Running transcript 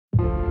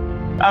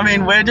I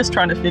mean, we're just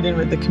trying to fit in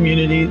with the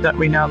community that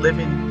we now live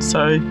in.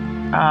 So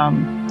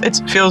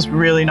it feels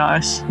really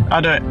nice.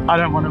 I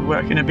don't want to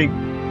work in a big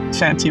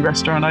fancy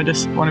restaurant. I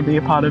just want to be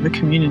a part of a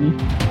community.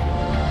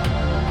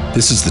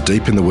 This is the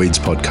Deep in the Weeds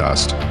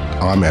podcast.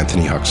 I'm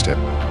Anthony Huckstep.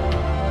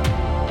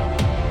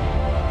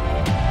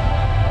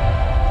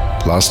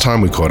 Last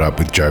time we caught up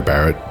with Jo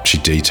Barrett, she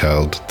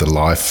detailed the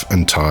life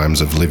and times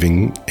of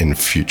living in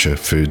Future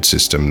Food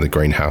System, the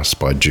greenhouse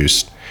by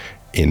Juiced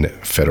in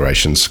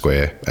Federation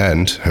Square,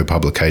 and her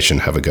publication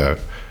Have a Go.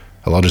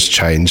 A lot has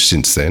changed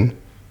since then,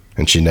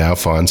 and she now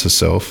finds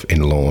herself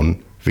in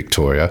Lorne,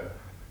 Victoria,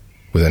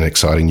 with an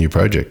exciting new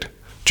project.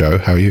 Jo,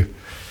 how are you?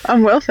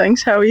 I'm well,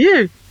 thanks. How are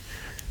you?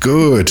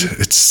 Good.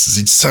 It's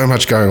so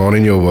much going on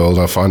in your world.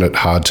 I find it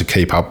hard to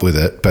keep up with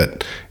it,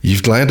 but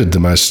you've landed the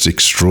most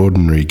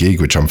extraordinary gig,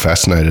 which I'm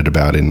fascinated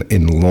about,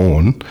 in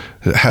Lorne.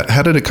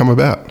 How did it come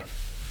about?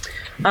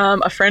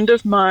 A friend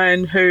of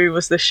mine who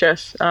was the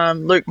chef,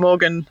 Luke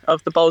Morgan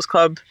of the Bowls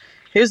Club,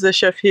 he was the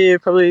chef here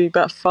probably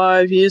about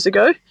 5 years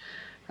ago,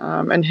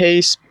 and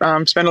he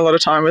spent a lot of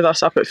time with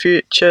us up at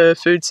Future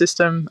Food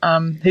System.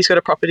 He's got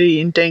a property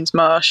in Deans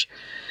Marsh.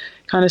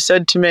 Kind of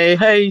said to me,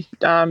 hey,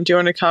 do you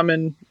want to come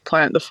and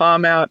plant the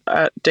farm out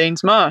at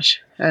Deans Marsh?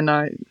 And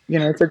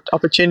it's an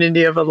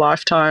opportunity of a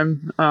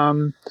lifetime.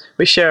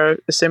 We share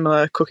a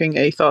similar cooking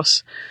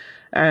ethos,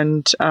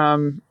 and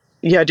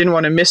I didn't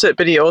want to miss it.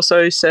 But he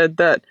also said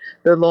that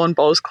the Lorne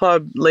Bowls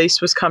Club lease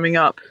was coming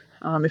up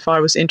if I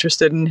was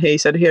interested, and he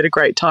said he had a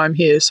great time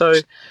here. So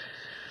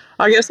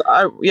I guess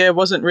I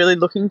wasn't really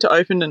looking to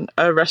open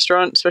a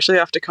restaurant, especially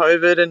after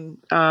COVID,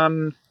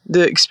 and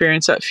the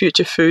experience at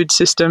Future Food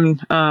System,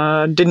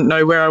 didn't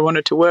know where I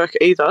wanted to work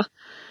either.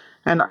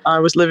 And I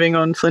was living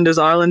on Flinders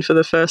Island for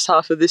the first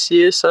half of this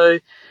year, so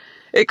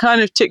it kind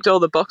of ticked all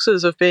the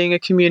boxes of being a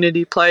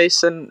community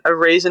place, and a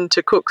reason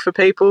to cook for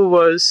people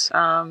was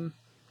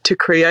to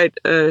create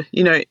an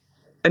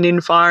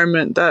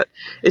environment that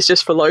is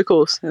just for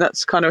locals. And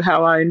that's kind of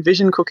how I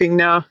envision cooking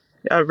now,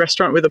 a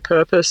restaurant with a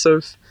purpose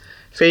of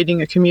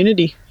feeding a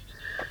community.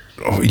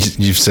 Oh,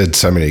 you've said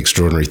so many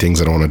extraordinary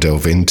things I don't want to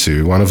delve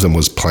into. One of them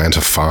was plant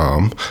a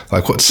farm.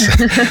 Like,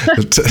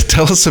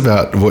 tell us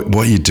about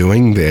what you're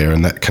doing there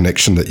and that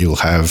connection that you'll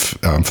have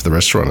for the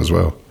restaurant as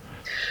well.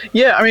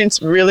 Yeah, I mean,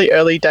 it's really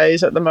early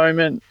days at the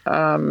moment.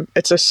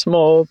 It's a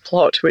small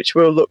plot which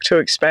we'll look to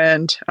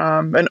expand,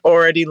 and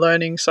already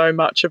learning so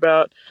much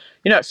about,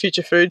 at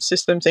Future Food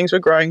System, things were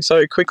growing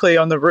so quickly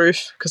on the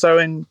roof because they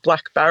were in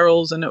black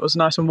barrels and it was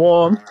nice and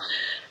warm.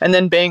 And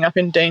then being up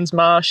in Deans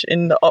Marsh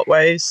in the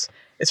Otways,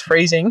 it's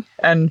freezing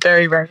and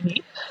very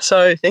rainy.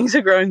 So things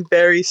are growing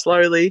very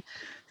slowly.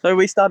 So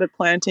we started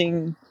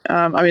planting,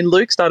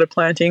 Luke started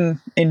planting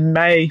in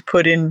May,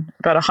 put in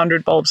about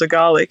 100 bulbs of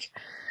garlic.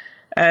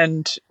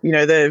 And,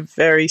 they're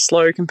very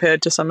slow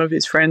compared to some of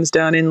his friends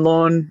down in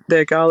Lorne.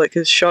 Their garlic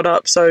has shot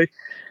up. So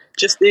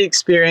just the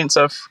experience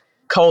of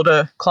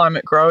colder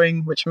climate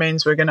growing, which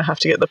means we're going to have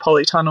to get the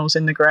polytunnels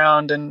in the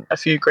ground and a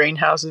few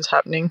greenhouses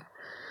happening.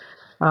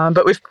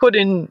 But we've put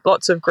in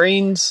lots of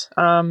greens.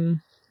 So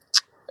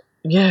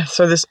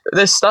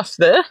there's stuff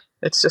there.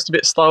 It's just a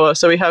bit slower.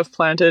 So we have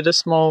planted a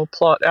small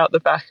plot out the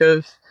back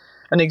of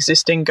an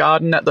existing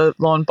garden at the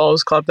Lorne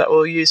Bowls Club that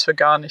we'll use for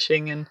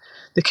garnishing, and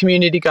the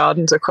community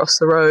gardens across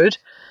the road.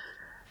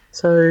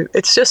 So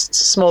it's just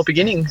small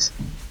beginnings.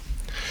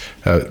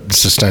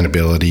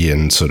 Sustainability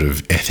and sort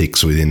of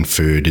ethics within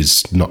food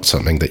is not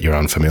something that you're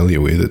unfamiliar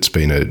with. It's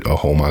been a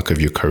hallmark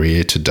of your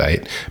career to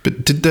date.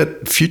 But did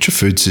that Future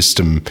Food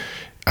System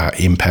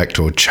impact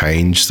or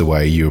change the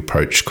way you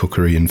approach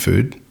cookery and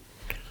food?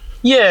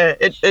 Yeah,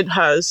 it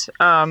has.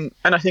 And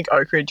I think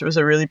Oak Ridge was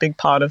a really big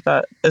part of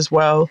that as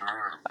well.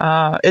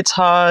 It's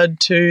hard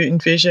to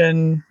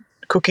envision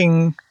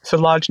cooking for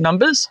large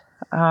numbers.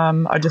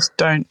 I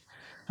don't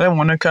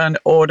want to kind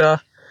of order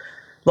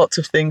lots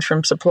of things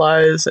from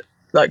suppliers,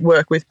 like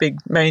work with big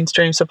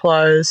mainstream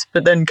suppliers,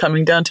 but then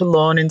coming down to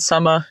Lorne in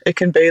summer, it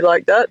can be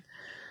like that.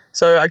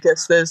 So I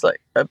guess there's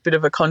like a bit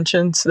of a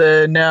conscience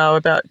there now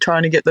about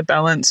trying to get the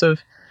balance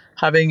of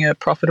having a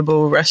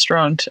profitable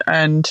restaurant,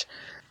 and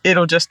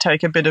it'll just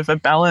take a bit of a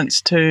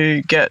balance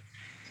to get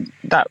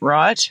that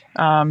right,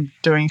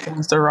 doing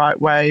things the right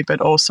way, but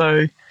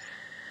also,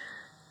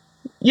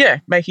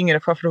 making it a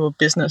profitable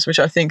business, which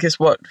I think is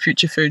what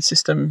Future Food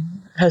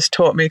System has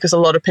taught me, because a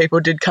lot of people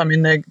did come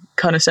in there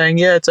kind of saying,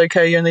 it's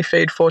okay, you only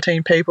feed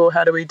 14 people.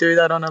 How do we do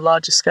that on a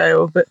larger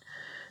scale? But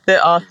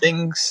there are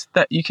things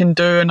that you can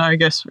do, and I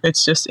guess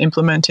it's just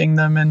implementing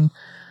them, and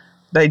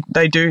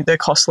they're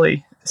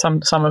costly,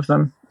 some of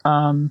them.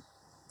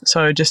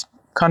 So just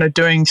kind of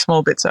doing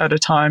small bits at a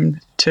time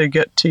to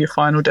get to your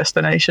final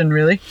destination,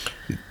 really.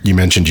 You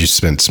mentioned you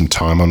spent some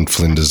time on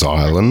Flinders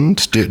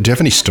Island. Do you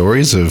have any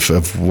stories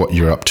of what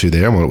you're up to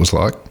there and what it was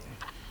like?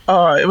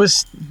 Oh, it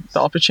was the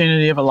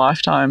opportunity of a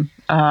lifetime.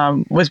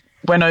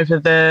 Went over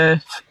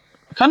there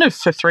kind of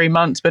for 3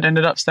 months, but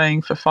ended up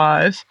staying for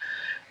 5.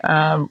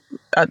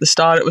 At the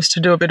start, it was to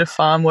do a bit of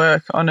farm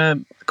work on a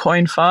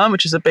coin farm,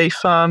 which is a beef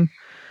farm.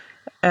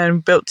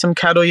 and built some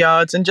cattle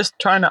yards, and just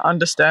trying to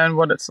understand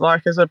what it's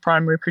like as a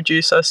primary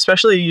producer,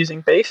 especially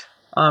using beef.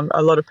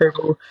 A lot of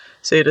people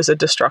see it as a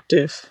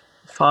destructive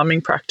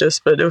farming practice,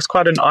 but it was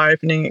quite an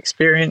eye-opening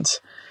experience,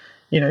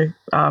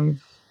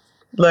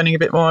 learning a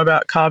bit more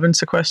about carbon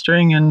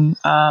sequestering and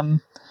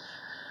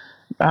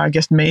I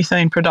guess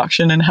methane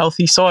production and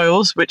healthy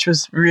soils, which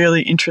was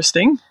really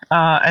interesting.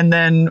 And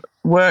then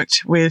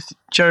worked with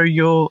Joe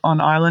Yule on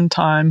Island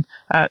Time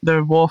at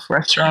the Wharf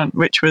restaurant,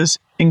 which was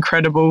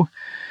incredible.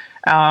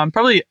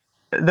 Probably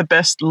the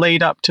best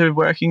lead up to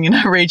working in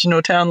a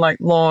regional town like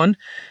Lorne,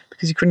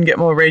 because you couldn't get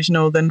more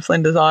regional than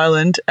Flinders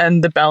Island,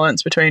 and the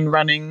balance between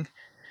running,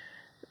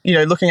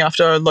 looking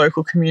after a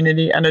local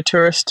community and a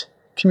tourist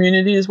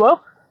community as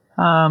well.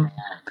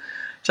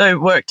 So I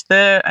worked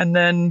there, and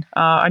then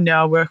I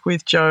now work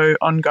with Joe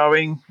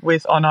ongoing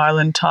with On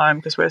Island Time,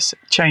 because we're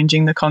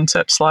changing the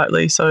concept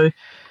slightly. So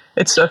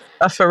it's a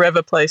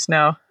forever place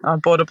now. I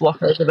bought a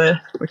block over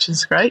there, which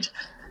is great.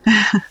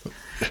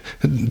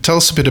 Tell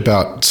us a bit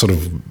about sort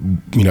of,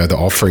 the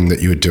offering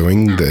that you were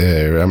doing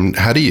there.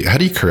 How do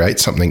you create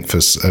something for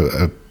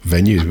a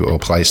venue or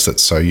place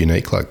that's so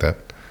unique like that?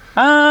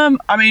 I'm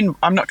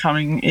not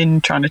coming in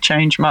trying to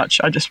change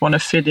much. I just want to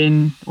fit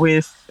in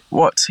with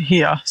what's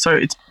here. So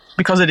it's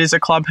because it is a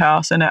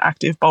clubhouse and an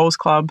active bowls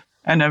club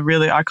and a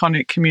really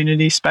iconic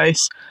community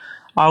space.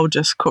 I'll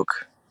just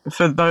cook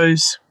for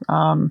those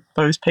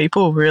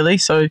people, really.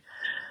 So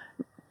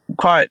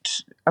quite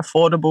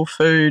affordable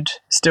food,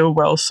 still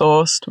well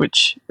sourced,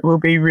 which will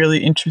be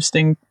really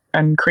interesting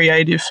and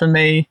creative for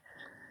me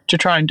to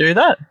try and do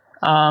that.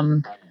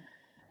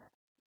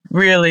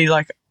 Really,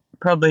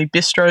 probably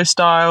bistro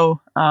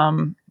style.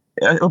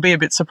 It'll be a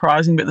bit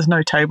surprising, but there's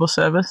no table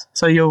service.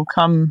 So you'll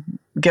come,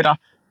 get up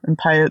and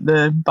pay at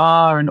the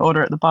bar and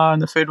order at the bar,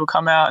 and the food will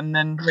come out. And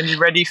then when you're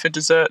ready for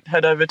dessert,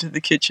 head over to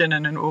the kitchen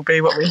and it will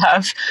be what we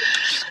have.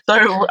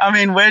 So,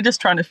 we're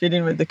just trying to fit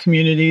in with the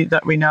community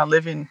that we now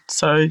live in.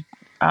 So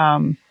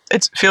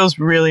it feels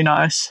really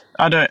nice.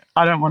 I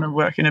don't want to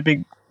work in a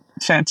big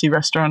fancy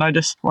restaurant. I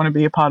just want to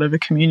be a part of a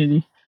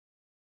community.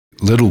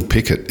 Little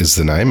Picket is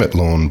the name at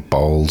Lorne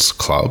Bowls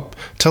Club.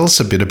 Tell us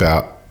a bit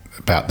about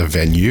the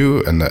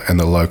venue and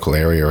the local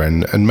area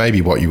and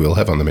maybe what you will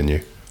have on the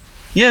menu.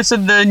 Yeah, so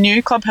the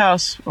new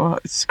clubhouse,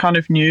 it's kind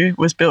of new,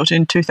 was built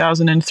in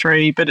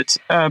 2003, but it's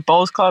a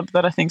bowls club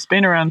that I think's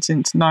been around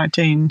since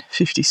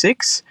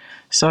 1956.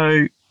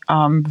 So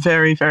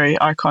very, very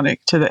iconic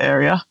to the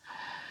area.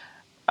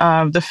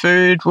 The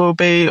food will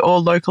be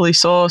all locally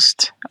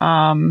sourced,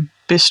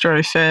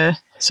 bistro fare.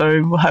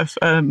 So we'll have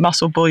a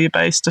mussel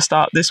bouillabaisse to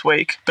start this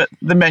week, but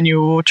the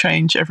menu will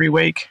change every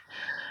week.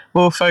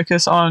 We'll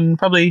focus on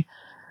probably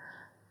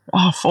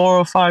 4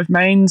 or 5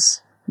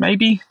 mains,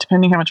 maybe,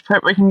 depending how much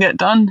prep we can get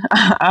done,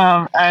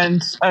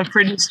 and a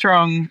pretty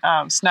strong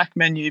snack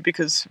menu,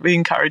 because we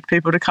encourage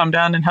people to come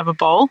down and have a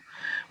bowl,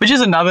 which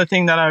is another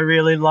thing that I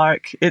really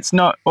like. It's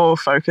not all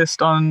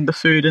focused on the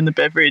food and the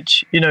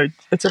beverage.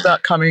 It's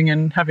about coming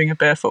and having a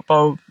barefoot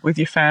bowl with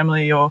your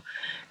family, or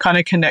kind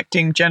of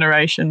connecting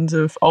generations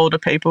of older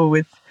people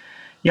with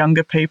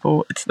younger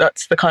people.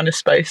 That's the kind of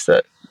space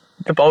that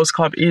the Bowls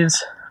Club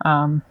is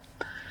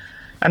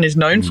and is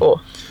known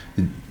for.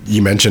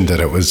 You mentioned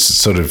that it was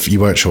sort of, you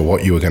weren't sure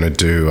what you were going to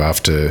do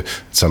after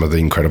some of the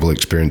incredible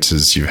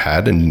experiences you've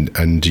had,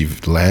 and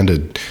you've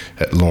landed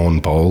at Lorne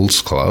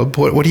Bowls Club.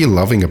 What are you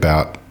loving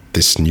about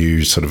this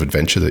new sort of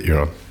adventure that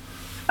you're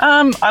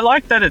on? I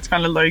like that it's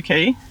kind of low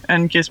key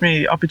and gives me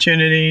the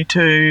opportunity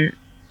to,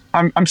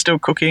 I'm still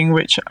cooking,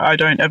 which I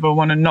don't ever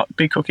want to not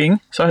be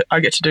cooking. So I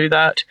get to do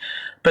that.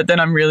 But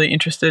then I'm really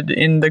interested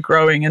in the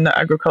growing and the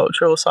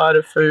agricultural side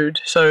of food.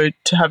 So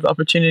to have the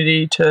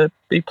opportunity to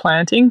be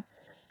planting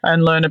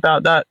and learn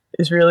about that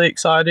is really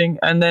exciting.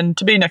 And then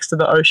to be next to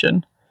the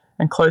ocean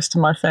and close to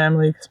my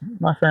family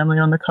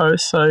on the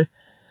coast. So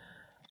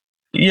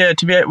yeah,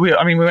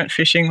 we went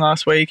fishing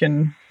last week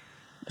and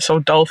saw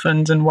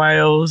dolphins and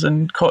whales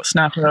and caught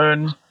snapper,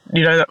 and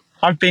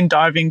I've been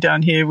diving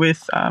down here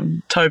with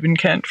Tobin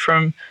Kent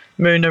from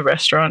Moona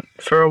Restaurant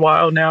for a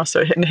while now.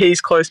 So, and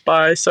he's close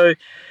by. So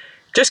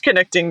just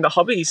connecting the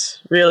hobbies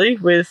really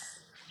with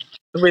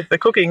the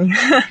cooking.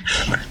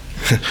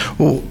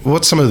 Well,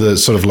 what's some of the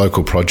sort of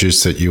local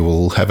produce that you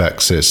will have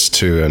access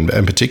to, and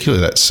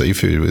particularly that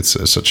seafood with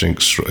such an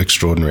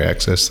extraordinary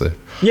access there?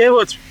 Yeah, well,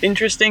 it's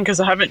interesting because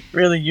I haven't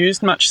really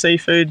used much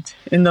seafood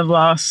in the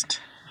last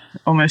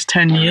almost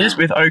 10 years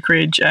with Oak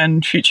Ridge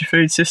and Future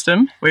Food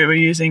System, where we're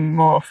using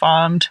more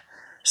farmed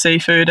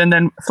seafood. And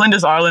then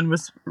Flinders Island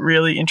was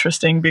really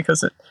interesting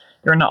because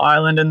you're on an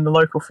island and the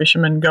local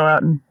fishermen go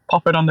out and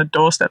pop it on the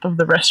doorstep of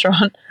the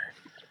restaurant.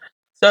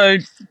 So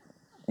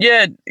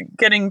yeah,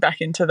 getting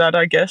back into that,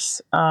 I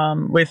guess,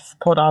 with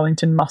Port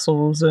Arlington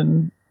mussels,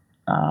 and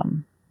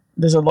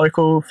there's a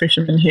local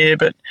fisherman here,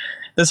 but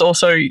there's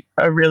also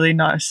a really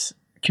nice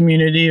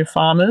community of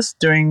farmers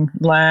doing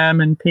lamb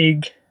and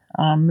pig.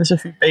 There's a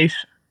few beef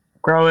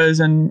growers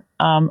and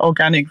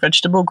organic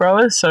vegetable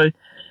growers. So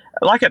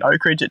like at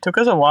Oak Ridge, it took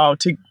us a while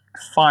to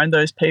find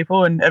those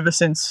people. And ever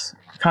since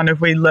kind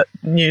of we let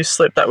news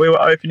slip that we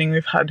were opening,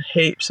 we've had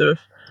heaps of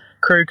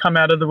crew come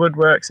out of the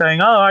woodwork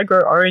saying, oh, I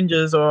grow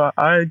oranges or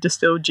I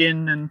distill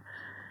gin. And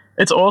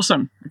it's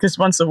awesome because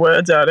once the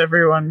word's out,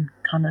 everyone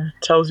kind of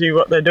tells you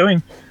what they're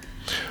doing.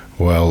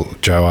 Well,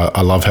 Joe,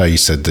 I love how you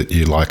said that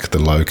you like the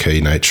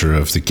low-key nature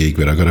of the gig,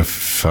 but I've got a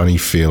funny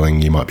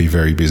feeling you might be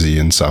very busy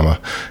in summer.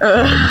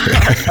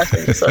 I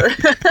think so.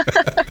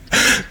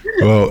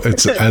 Well,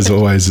 as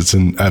always, it's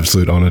an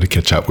absolute honour to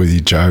catch up with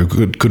you, Joe.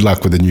 Good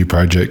luck with the new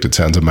project. It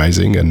sounds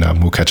amazing, and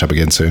we'll catch up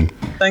again soon.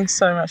 Thanks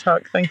so much,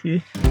 Huck. Thank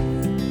you.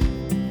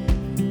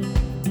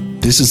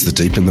 This is the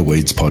Deep in the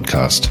Weeds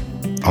podcast.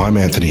 I'm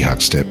Anthony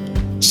Huckstep.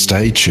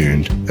 Stay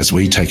tuned as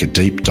we take a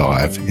deep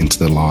dive into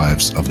the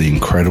lives of the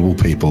incredible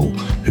people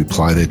who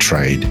ply their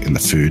trade in the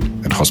food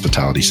and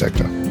hospitality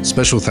sector.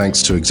 Special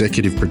thanks to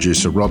executive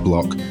producer Rob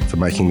Locke for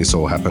making this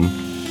all happen.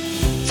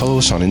 Follow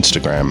us on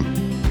Instagram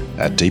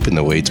at Deep in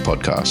the Weeds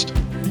Podcast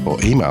or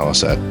email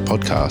us at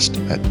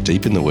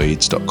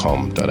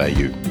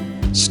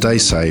podcast@deepintheweeds.com.au. Stay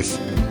safe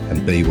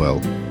and be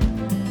well.